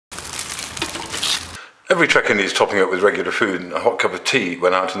Every trekker needs topping up with regular food and a hot cup of tea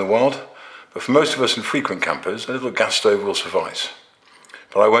when out in the wild, but for most of us infrequent campers, a little gas stove will suffice.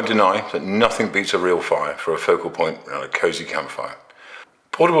 But I won't deny that nothing beats a real fire for a focal point around a cosy campfire.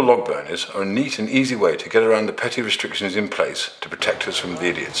 Portable log burners are a neat and easy way to get around the petty restrictions in place to protect us from the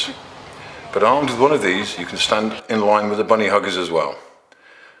idiots. But armed with one of these, you can stand in line with the bunny huggers as well.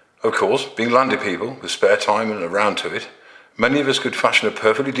 Of course, being landed people with spare time and a round to it, many of us could fashion a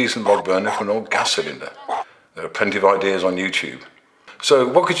perfectly decent log burner from an old gas cylinder. There are plenty of ideas on YouTube. So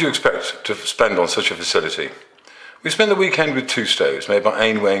what could you expect to spend on such a facility? We spent the weekend with two stoves made by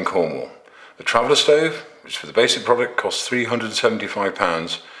Anevay in Cornwall. The Traveller stove, which for the basic product costs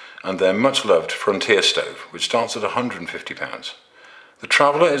 £375, and their much loved Frontier stove, which starts at £150. The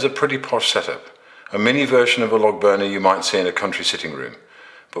Traveller is a pretty posh setup, a mini version of a log burner you might see in a country sitting room,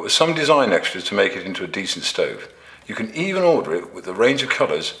 but with some design extras to make it into a decent stove. You can even order it with a range of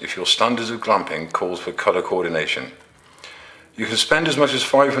colours if your standards of glamping calls for colour coordination. You can spend as much as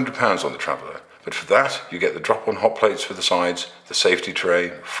 £500 on the Traveller, but for that you get the drop-on hot plates for the sides, the safety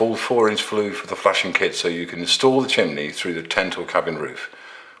tray, full 4-inch flue for the flashing kit so you can install the chimney through the tent or cabin roof,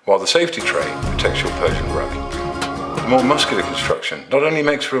 while the safety tray protects your Persian rug. The more muscular construction not only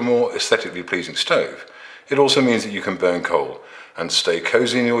makes for a more aesthetically pleasing stove, it also means that you can burn coal and stay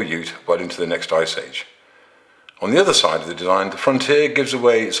cosy in your ute well into the next ice age. On the other side of the design, the Frontier gives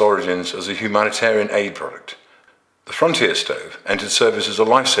away its origins as a humanitarian aid product. The Frontier stove entered service as a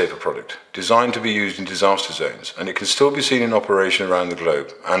lifesaver product, designed to be used in disaster zones, and it can still be seen in operation around the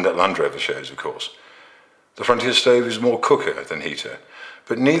globe, and at Land Rover shows, of course. The Frontier stove is more cooker than heater,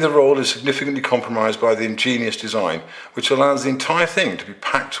 but neither role is significantly compromised by the ingenious design, which allows the entire thing to be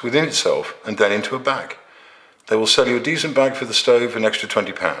packed within itself and then into a bag. They will sell you a decent bag for the stove for an extra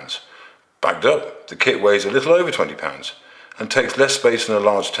 £20. Bagged up, the kit weighs a little over £20 and takes less space than a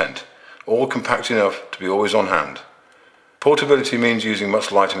large tent, all compact enough to be always on hand. Portability means using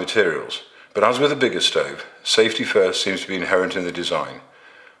much lighter materials, but as with a bigger stove, safety first seems to be inherent in the design.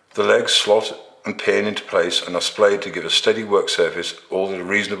 The legs slot and pin into place and are splayed to give a steady work surface all at a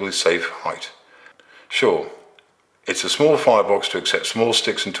reasonably safe height. Sure, it's a small firebox to accept small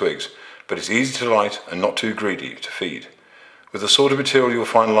sticks and twigs, but it's easy to light and not too greedy to feed, with the sort of material you'll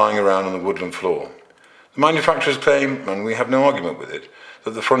find lying around on the woodland floor. The manufacturers claim, and we have no argument with it,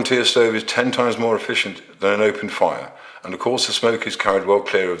 that the Frontier stove is 10 times more efficient than an open fire, and of course the smoke is carried well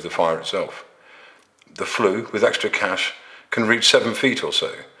clear of the fire itself. The flue, with extra cash, can reach 7 feet or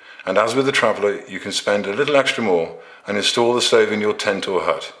so, and as with the Traveller, you can spend a little extra more and install the stove in your tent or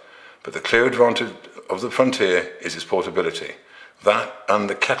hut. But the clear advantage of the Frontier is its portability. That and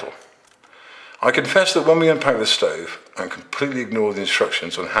the kettle. I confess that when we unpacked the stove and completely ignored the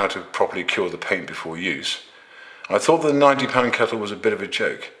instructions on how to properly cure the paint before use, I thought the £90 kettle was a bit of a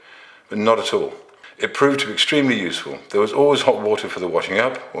joke, but not at all. It proved to be extremely useful. There was always hot water for the washing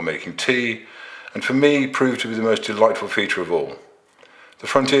up or making tea, and for me proved to be the most delightful feature of all. The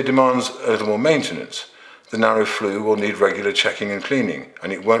Frontier demands a little more maintenance. The narrow flue will need regular checking and cleaning,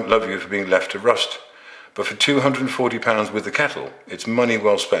 and it won't love you for being left to rust. But for £240 with the kettle, it's money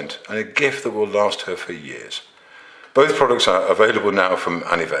well spent and a gift that will last her for years. Both products are available now from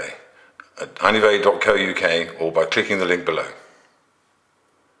Anevay at anevay.co.uk or by clicking the link below.